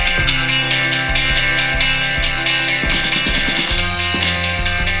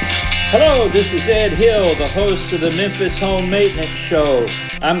Hello, this is Ed Hill, the host of the Memphis Home Maintenance Show.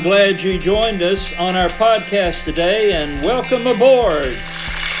 I'm glad you joined us on our podcast today, and welcome aboard.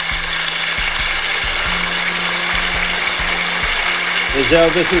 As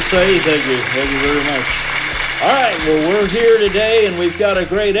Elvis would say, thank you very much. All right, well, we're here today, and we've got a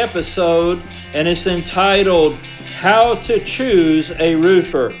great episode, and it's entitled, How to Choose a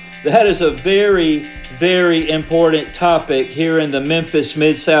Roofer. That is a very important topic here in the Memphis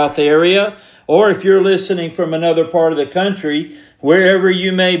Mid-South area, or if you're listening from another part of the country, wherever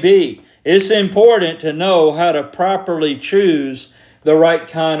you may be. It's important to know how to properly choose the right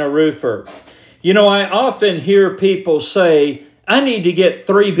kind of roofer. You know, I often hear people say, I need to get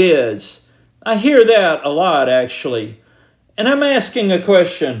 3 bids. I hear that a lot, actually. And I'm asking a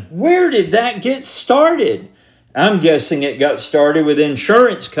question, where did that get started? I'm guessing it got started with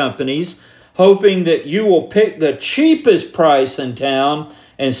insurance companies, hoping that you will pick the cheapest price in town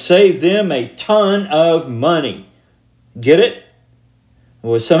and save them a ton of money. Get it?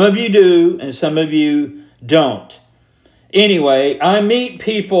 Well, some of you do and some of you don't. Anyway, I meet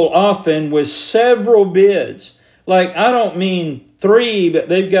people often with several bids. Like, I don't mean 3, but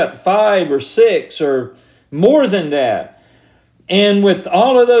they've got 5 or 6 or more than that. And with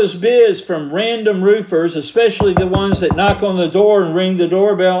all of those bids from random roofers, especially the ones that knock on the door and ring the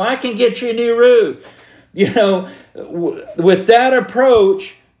doorbell, I can get you a new roof. You know, with that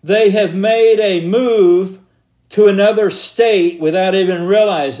approach, they have made a move to another state without even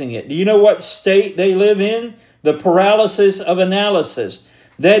realizing it. Do you know what state they live in? The paralysis of analysis.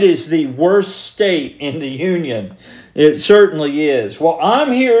 That is the worst state in the union. It certainly is. Well,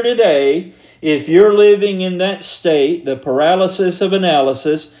 I'm here today. If you're living in that state, the paralysis of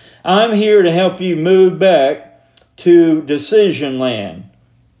analysis, I'm here to help you move back to decision land.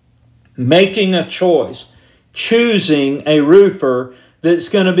 Making a choice. Choosing a roofer that's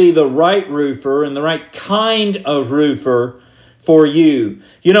going to be the right roofer and the right kind of roofer for you.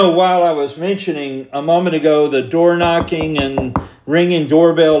 You know, while I was mentioning a moment ago the door knocking and ringing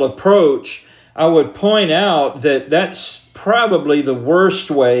doorbell approach, I would point out that that's probably the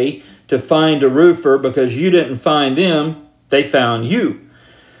worst way to find a roofer, because you didn't find them, they found you.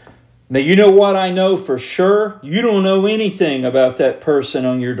 Now, you know what I know for sure? You don't know anything about that person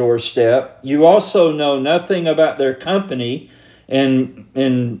on your doorstep. You also know nothing about their company, and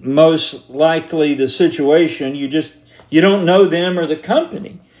most likely the situation, you don't know them or the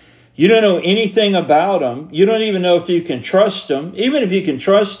company. You don't know anything about them. You don't even know if you can trust them. Even if you can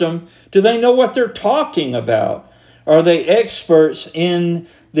trust them, do they know what they're talking about? Are they experts in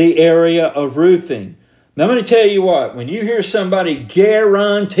the area of roofing? Now, I'm going to tell you what, when you hear somebody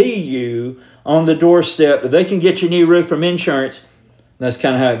guarantee you on the doorstep that they can get you a new roof from insurance, that's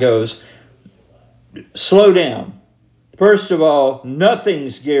kind of how it goes. Slow down. First of all,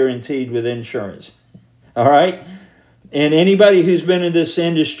 nothing's guaranteed with insurance. All right? And anybody who's been in this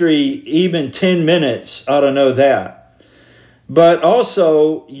industry even 10 minutes ought to know that. But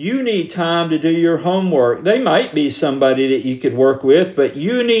also, you need time to do your homework. They might be somebody that you could work with, but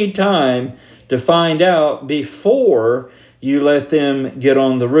you need time to find out before you let them get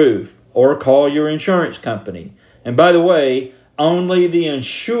on the roof or call your insurance company. And by the way, only the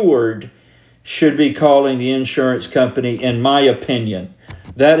insured should be calling the insurance company, in my opinion.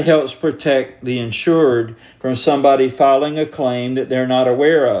 That helps protect the insured from somebody filing a claim that they're not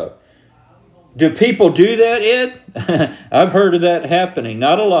aware of. Do people do that, Ed? I've heard of that happening.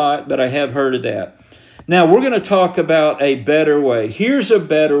 Not a lot, but I have heard of that. Now, we're going to talk about a better way. Here's a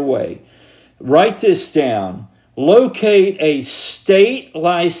better way. Write this down. Locate a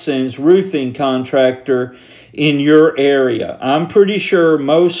state-licensed roofing contractor in your area. I'm pretty sure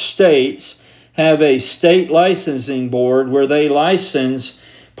most states have a state licensing board where they license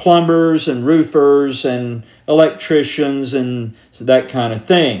plumbers and roofers and electricians and that kind of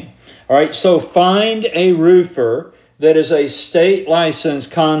thing. All right, so find a roofer that is a state licensed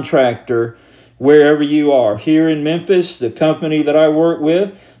contractor wherever you are. Here in Memphis, the company that I work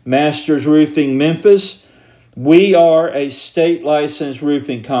with, Masters Roofing Memphis, we are a state licensed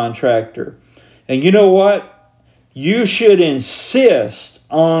roofing contractor. And you know what? You should insist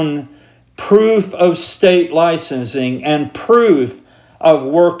on proof of state licensing and proof of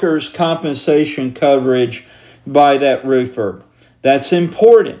workers' compensation coverage by that roofer. That's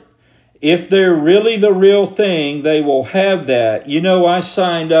important. If they're really the real thing, they will have that. You know, I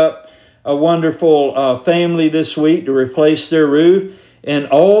signed up a wonderful family this week to replace their roof, and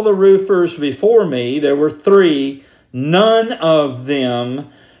all the roofers before me, there were 3, none of them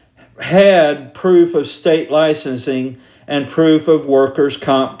had proof of state licensing and proof of workers'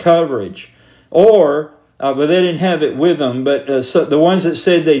 comp coverage. Or but they didn't have it with them. But so the ones that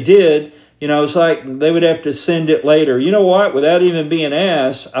said they did, it's like they would have to send it later. You know what? Without even being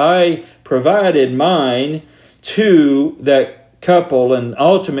asked, I provided mine to that couple, and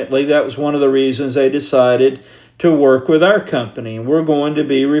ultimately that was one of the reasons they decided to work with our company, and we're going to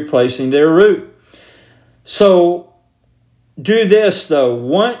be replacing their roof. So do this, though.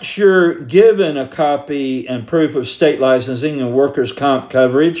 Once you're given a copy and proof of state licensing and workers' comp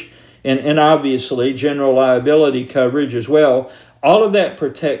coverage, and obviously general liability coverage as well, all of that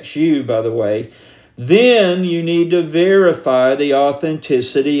protects you, by the way, then you need to verify the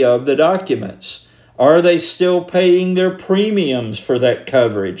authenticity of the documents. Are they still paying their premiums for that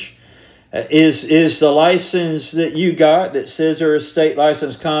coverage? Is the license that you got that says they're a state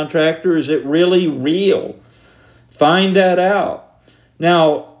licensed contractor, is it really real? Find that out.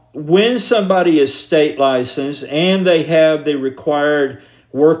 Now, when somebody is state licensed and they have the required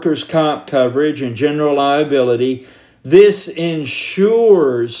workers' comp coverage and general liability, this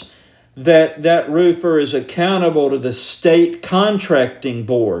ensures that that roofer is accountable to the state contracting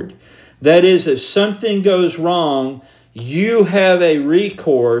board. That is, if something goes wrong, you have a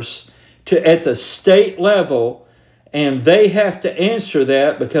recourse at the state level, and they have to answer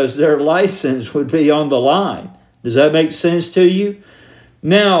that because their license would be on the line. Does that make sense to you?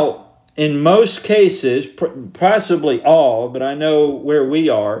 Now, in most cases, possibly all, but I know where we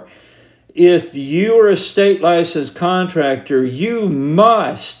are, if you are a state licensed contractor, you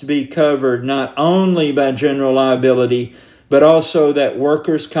must be covered not only by general liability, but also that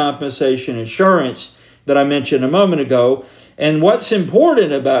workers' compensation insurance that I mentioned a moment ago. And what's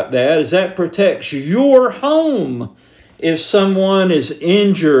important about that is that protects your home if someone is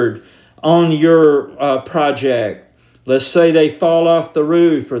injured on your project. Let's say they fall off the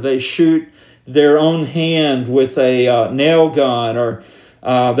roof, or they shoot their own hand with a nail gun, or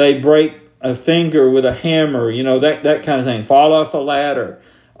they break a finger with a hammer, that kind of thing, fall off a ladder.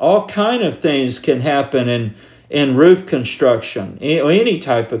 All kind of things can happen in roof construction, any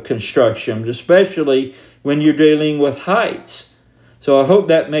type of construction, especially when you're dealing with heights. So I hope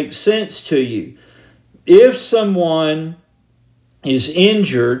that makes sense to you. If someone is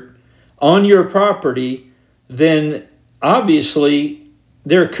injured on your property, then obviously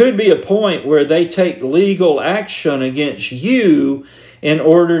there could be a point where they take legal action against you in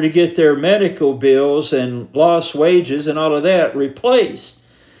order to get their medical bills and lost wages and all of that replaced.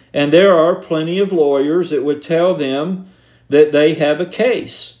 And there are plenty of lawyers that would tell them that they have a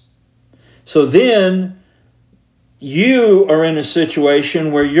case. So then you are in a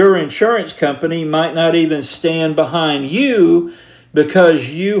situation where your insurance company might not even stand behind you because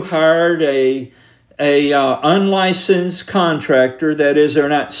you hired a unlicensed contractor. That is, they're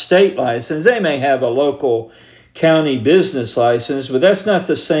not state licensed. They may have a local county business license, but that's not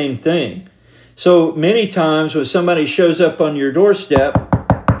the same thing. So many times when somebody shows up on your doorstep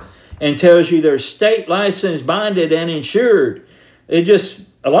and tells you they're state licensed, bonded, and insured,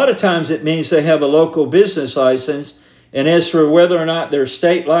 a lot of times it means they have a local business license. And as for whether or not they're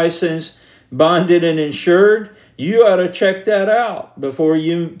state licensed, bonded, and insured, you ought to check that out before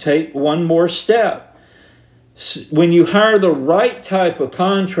you take one more step. When you hire the right type of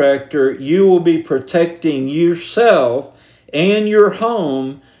contractor, you will be protecting yourself and your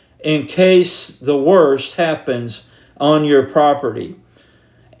home in case the worst happens on your property.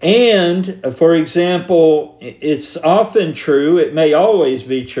 And, for example, it's often true, it may always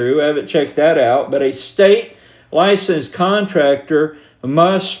be true, I haven't checked that out, but a state licensed contractor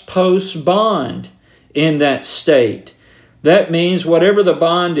must post bond in that state. That means whatever the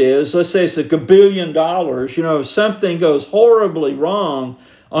bond is, let's say it's $1 billion, if something goes horribly wrong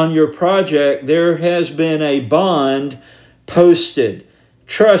on your project, there has been a bond posted.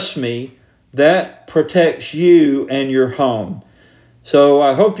 Trust me, that protects you and your home. So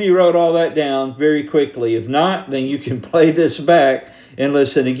I hope you wrote all that down very quickly. If not, then you can play this back and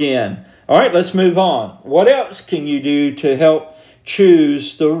listen again. All right, let's move on. What else can you do to help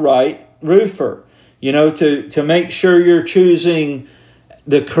choose the right roofer? To make sure you're choosing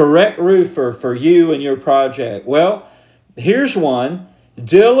the correct roofer for you and your project. Well, here's one.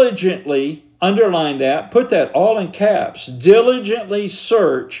 Diligently, underline that, put that all in caps. Diligently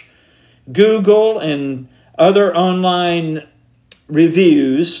search Google and other online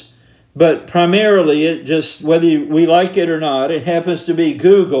reviews, but primarily it just, whether we like it or not, it happens to be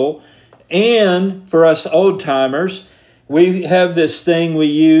Google. And for us old timers, we have this thing we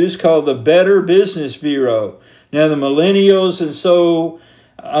use called the Better Business Bureau. Now the millennials and so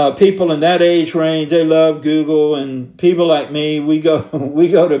people in that age range, they love Google, and people like me, we go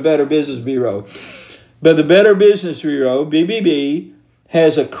to Better Business Bureau. But the Better Business Bureau, BBB,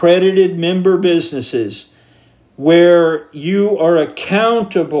 has accredited member businesses. where you are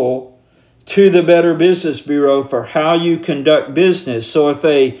accountable to the Better Business Bureau for how you conduct business. So if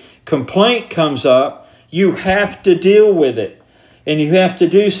a complaint comes up, you have to deal with it. And you have to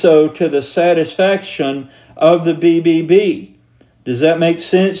do so to the satisfaction of the BBB. Does that make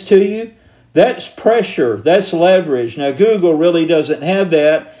sense to you? That's pressure. That's leverage. Now, Google really doesn't have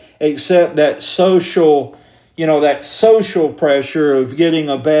that, except that social pressure of getting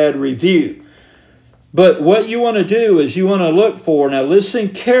a bad review. But what you want to do is you want to look for, now listen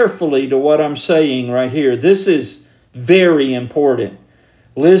carefully to what I'm saying right here. This is very important.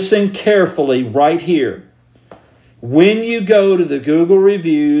 Listen carefully right here. When you go to the Google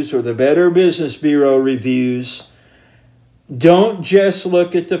reviews or the Better Business Bureau reviews, don't just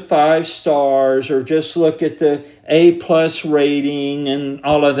look at the 5 stars or just look at the A+ rating and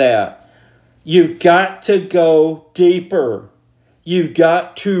all of that. You've got to go deeper. You've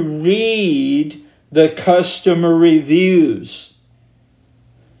got to read the customer reviews.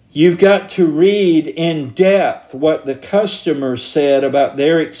 You've got to read in depth what the customer said about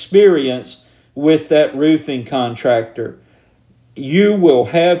their experience with that roofing contractor. You will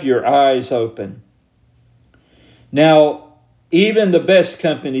have your eyes open. Now, even the best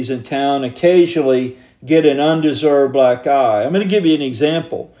companies in town occasionally get an undeserved black eye. I'm going to give you an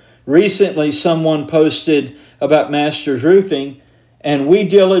example. Recently, someone posted about Masters Roofing, and we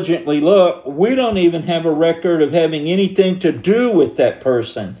diligently look. We don't even have a record of having anything to do with that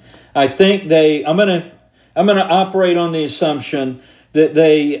person. I think I'm going to operate on the assumption that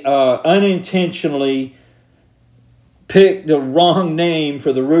they unintentionally picked the wrong name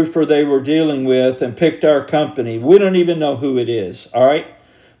for the roofer they were dealing with and picked our company. We don't even know who it is, all right?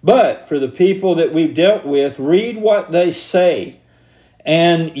 But for the people that we've dealt with, read what they say,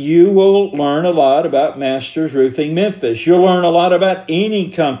 and you will learn a lot about Masters Roofing Memphis. You'll learn a lot about any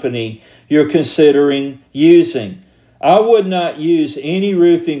company you're considering using. I would not use any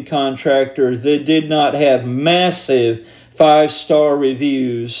roofing contractor that did not have massive 5-star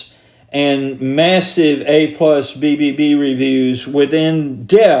reviews and massive A+ BBB reviews within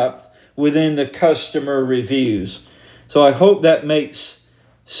depth within the customer reviews. So I hope that makes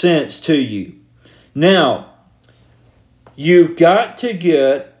sense to you. Now, you've got to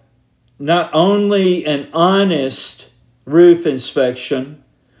get not only an honest roof inspection,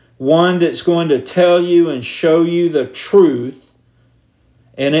 one that's going to tell you and show you the truth.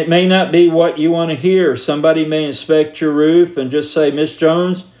 And it may not be what you want to hear. Somebody may inspect your roof and just say, Miss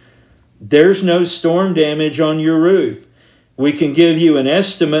Jones, there's no storm damage on your roof. We can give you an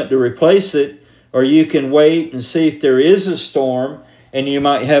estimate to replace it, or you can wait and see if there is a storm, and you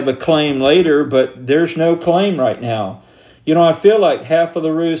might have a claim later, but there's no claim right now. You know, I feel like half of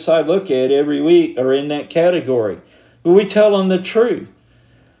the roofs I look at every week are in that category. But we tell them the truth.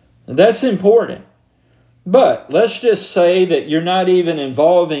 And that's important. But let's just say that you're not even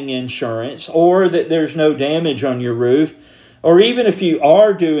involving insurance, or that there's no damage on your roof, or even if you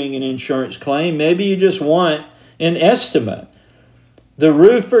are doing an insurance claim, maybe you just want an estimate. The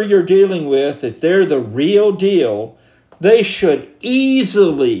roofer you're dealing with, if they're the real deal, they should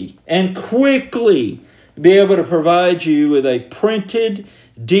easily and quickly be able to provide you with a printed,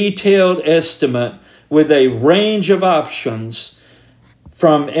 detailed estimate with a range of options,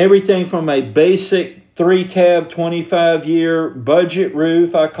 from everything from a basic 3-tab, 25-year budget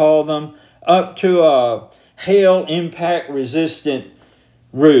roof, I call them, up to a hail impact resistant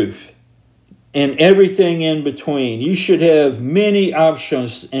roof and everything in between. You should have many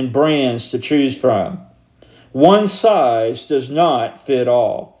options and brands to choose from. One size does not fit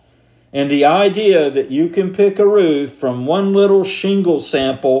all. And the idea that you can pick a roof from one little shingle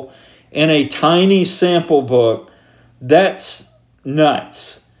sample in a tiny sample book, that's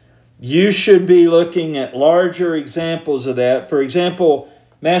nuts. You should be looking at larger examples of that. For example,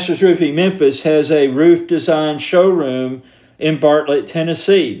 Masters Roofing Memphis has a roof design showroom in Bartlett,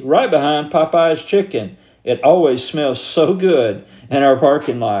 Tennessee, right behind Popeye's Chicken. It always smells so good in our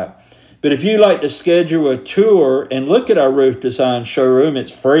parking lot. But if you'd like to schedule a tour and look at our roof design showroom,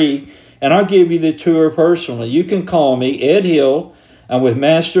 it's free, and I'll give you the tour personally. You can call me, Ed Hill. I'm with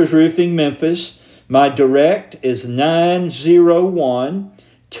Masters Roofing Memphis. My direct is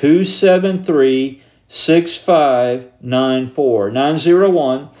 901-273-6594.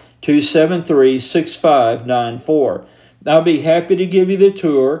 901-273-6594. I'll be happy to give you the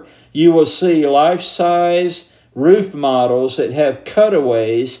tour. You will see life-size roof models that have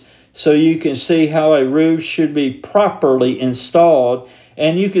cutaways so you can see how a roof should be properly installed.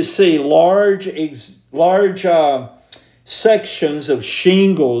 And you can see large sections of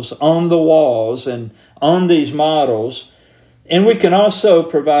shingles on the walls and on these models. And we can also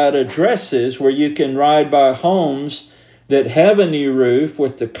provide addresses where you can ride by homes that have a new roof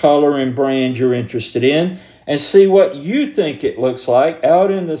with the color and brand you're interested in and see what you think it looks like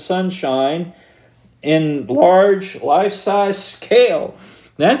out in the sunshine in large life-size scale.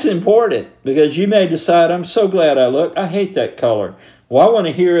 That's important because you may decide, I'm so glad I looked. I hate that color. Well, I want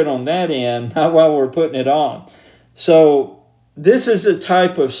to hear it on that end, not while we're putting it on. So this is the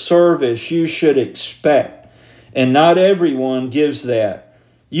type of service you should expect, and not everyone gives that.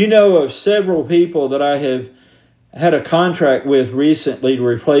 You know of several people that I have had a contract with recently to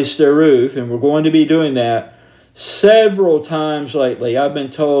replace their roof, and we're going to be doing that several times lately. I've been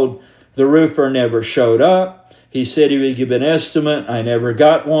told the roofer never showed up. He said he would give an estimate. I never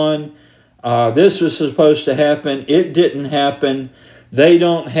got one. This was supposed to happen. It didn't happen. They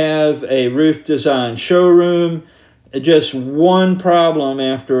don't have a roof design showroom. Just one problem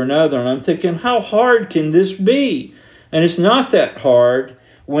after another. And I'm thinking, how hard can this be? And it's not that hard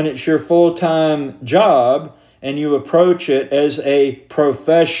when it's your full-time job and you approach it as a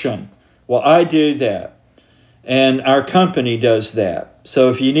profession. Well, I do that. And our company does that.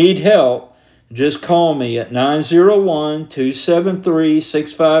 So if you need help, just call me at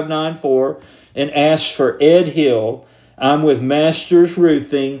 901-273-6594 and ask for Ed Hill. I'm with Masters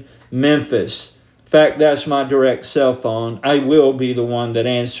Roofing, Memphis. In fact, that's my direct cell phone. I will be the one that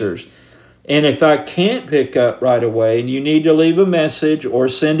answers. And if I can't pick up right away and you need to leave a message or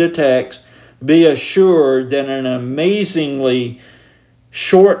send a text, be assured that in an amazingly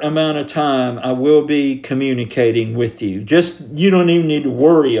short amount of time, I will be communicating with you. You don't even need to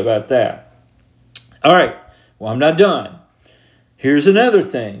worry about that. All right, well, I'm not done. Here's another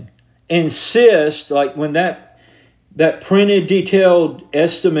thing. Insist, like when that printed detailed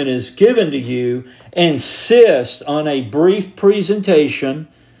estimate is given to you, insist on a brief presentation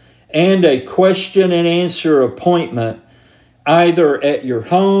and a question and answer appointment, either at your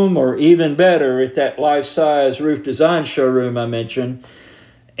home or even better at that life-size roof design showroom I mentioned.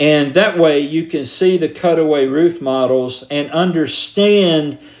 And that way you can see the cutaway roof models and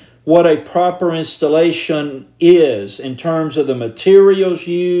understand what a proper installation is in terms of the materials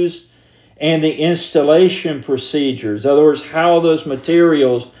used and the installation procedures. In other words, how those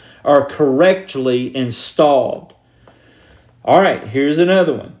materials are correctly installed. All right, here's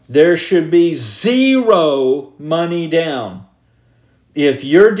another one. There should be zero money down. If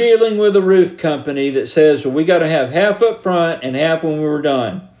you're dealing with a roof company that says, well, we got to have half up front and half when we're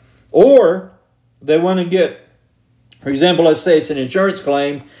done, or they want to get, for example, let's say it's an insurance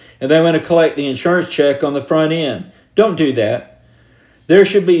claim and they want to collect the insurance check on the front end. Don't do that. There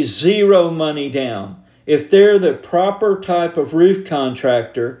should be zero money down. If they're the proper type of roof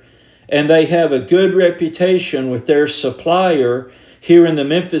contractor and they have a good reputation with their supplier here in the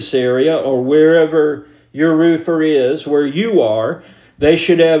Memphis area or wherever your roofer is, where you are, they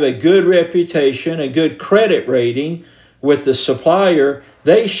should have a good reputation, a good credit rating with the supplier.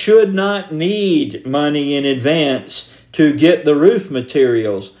 They should not need money in advance to get the roof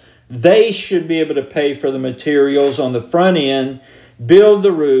materials. They should be able to pay for the materials on the front end, build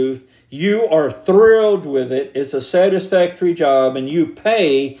the roof. You are thrilled with it. It's a satisfactory job, and you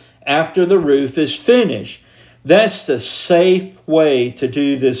pay after the roof is finished. That's the safe way to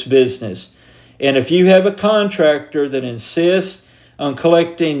do this business. And if you have a contractor that insists on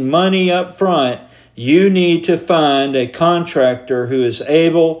collecting money up front, you need to find a contractor who is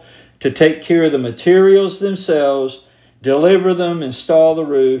able to take care of the materials themselves, deliver them, install the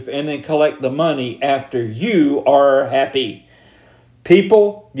roof, and then collect the money after you are happy.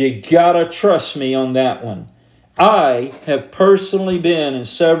 People, you gotta trust me on that one. I have personally been in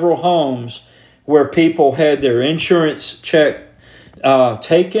several homes where people had their insurance check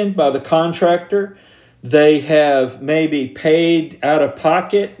taken by the contractor. They have maybe paid out of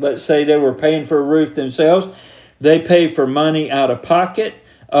pocket. Let's say they were paying for a roof themselves. They pay for money out of pocket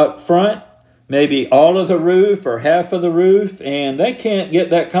up front, maybe all of the roof or half of the roof, and they can't get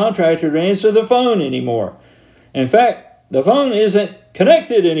that contractor to answer the phone anymore. In fact, the phone isn't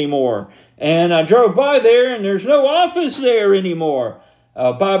connected anymore. And I drove by there and there's no office there anymore.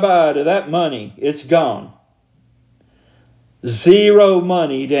 Bye-bye to that money. It's gone. Zero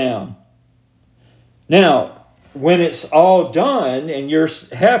money down. Now, when it's all done and you're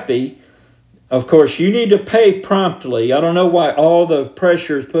happy, of course, you need to pay promptly. I don't know why all the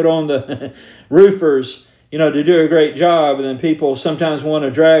pressure is put on the roofers, to do a great job, and then people sometimes want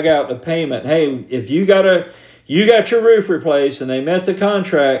to drag out the payment. Hey, if you got your roof replaced and they met the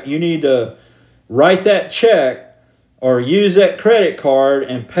contract, you need to write that check or use that credit card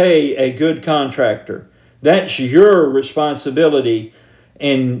and pay a good contractor. That's your responsibility,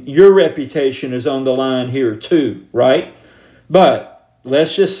 and your reputation is on the line here too, right? But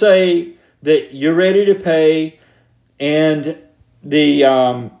let's just say that you're ready to pay, and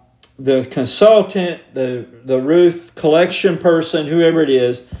the consultant, the roof collection person, whoever it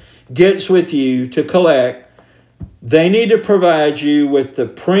is, gets with you to collect. They need to provide you with the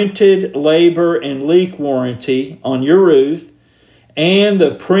printed labor and leak warranty on your roof and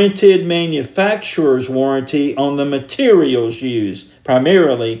the printed manufacturer's warranty on the materials used,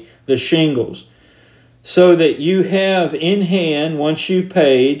 primarily the shingles, so that you have in hand, once you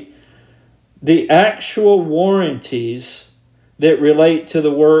paid, the actual warranties that relate to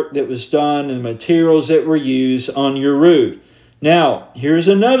the work that was done and the materials that were used on your roof. Now, here's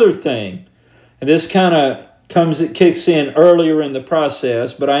another thing, and this kind of kicks in earlier in the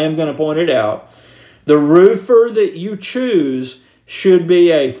process, but I am going to point it out. The roofer that you choose should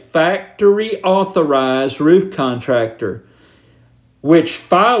be a factory authorized roof contractor, which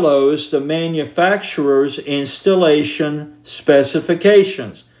follows the manufacturer's installation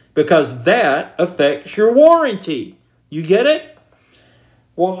specifications, because that affects your warranty. You get it?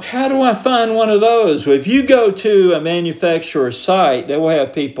 Well, how do I find one of those? Well, if you go to a manufacturer's site, they will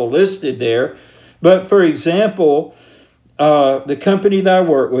have people listed there. But for example, the company that I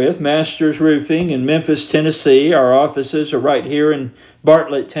work with, Masters Roofing in Memphis, Tennessee, our offices are right here in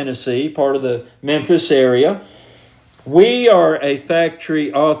Bartlett, Tennessee, part of the Memphis area. We are a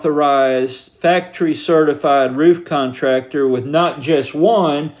factory authorized, factory certified roof contractor with not just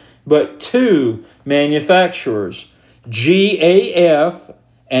one, but two manufacturers, GAF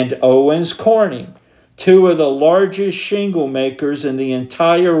and Owens Corning, two of the largest shingle makers in the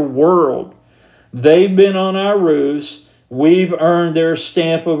entire world. They've been on our roofs. We've earned their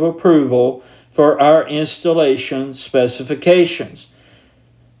stamp of approval for our installation specifications.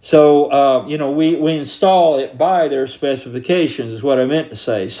 So, we install it by their specifications is what I meant to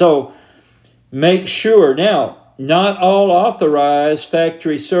say. So make sure. Now, not all authorized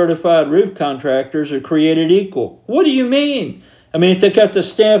factory certified roof contractors are created equal. What do you mean? I mean, if they got the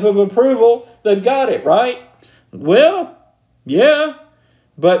stamp of approval, they've got it, right? Well, yeah.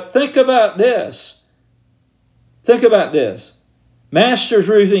 But think about this. Think about this. Masters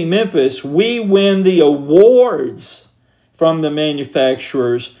Roofing Memphis, we win the awards from the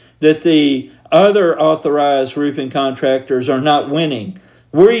manufacturers that the other authorized roofing contractors are not winning.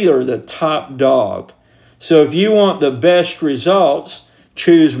 We are the top dog. So if you want the best results,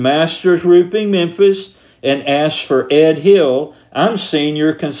 choose Masters Roofing Memphis and ask for Ed Hill. I'm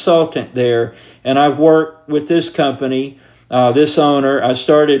senior consultant there, and I've worked with this company. This owner, I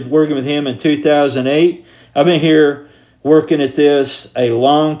started working with him in 2008. I've been here working at this a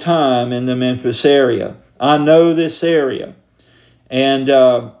long time in the Memphis area. I know this area. And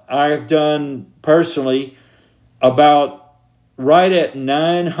I've done personally about right at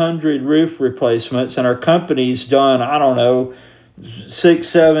 900 roof replacements, and our company's done, 6,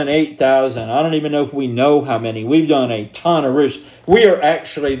 7, 8,000. I don't even know if we know how many. We've done a ton of roofs. We are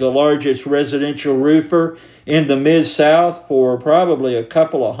actually the largest residential roofer in the Mid-South for probably a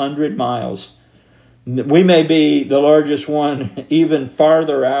couple of 100 miles. We may be the largest one even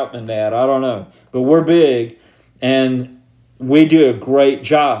farther out than that. I don't know. But we're big, and we do a great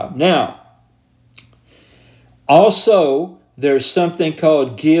job. Now, also, there's something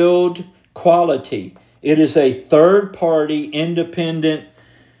called Guild Quality. It is a third-party independent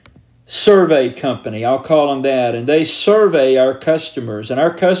survey company. I'll call them that. And they survey our customers. And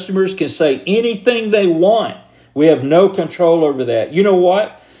our customers can say anything they want. We have no control over that. You know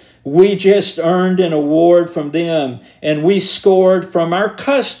what? We just earned an award from them. And we scored from our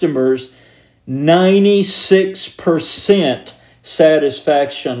customers 96%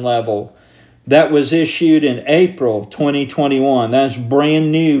 satisfaction level. That was issued in April 2021. That's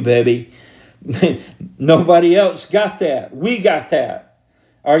brand new, baby. Nobody else got that. We got that.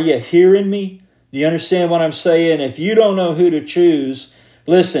 Are you hearing me? Do you understand what I'm saying? If you don't know who to choose,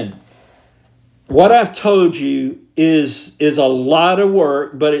 listen, what I've told you is a lot of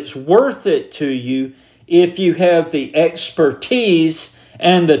work, but it's worth it to you if you have the expertise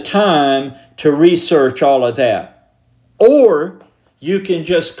and the time to research all of that. Or you can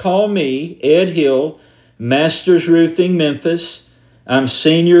just call me, Ed Hill, Masters Roofing Memphis. I'm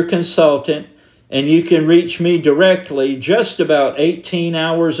senior consultant, and you can reach me directly just about 18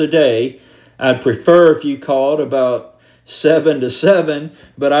 hours a day. I'd prefer if you called about 7 to 7,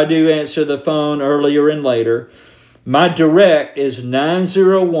 but I do answer the phone earlier and later. My direct is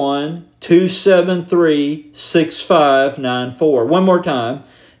 901-273-6594. One more time,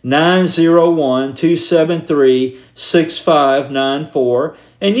 901-273-6594.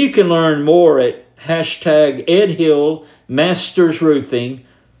 And you can learn more at hashtag Ed Hill Masters Roofing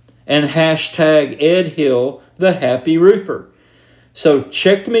and hashtag Ed Hill the Happy Roofer. So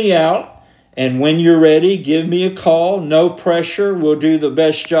check me out, and when you're ready, give me a call. No pressure. We'll do the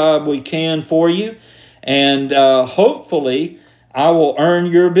best job we can for you, and hopefully I will earn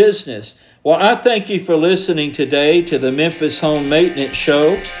your business. Well, I thank you for listening today to the Memphis Home Maintenance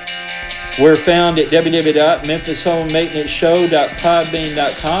Show. We're found at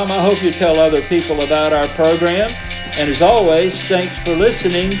www.memphishomemaintenanceshow.podbean.com. I hope you tell other people about our program. And as always, thanks for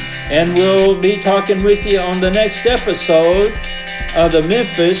listening, and we'll be talking with you on the next episode of the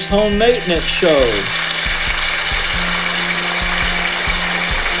Memphis Home Maintenance Show.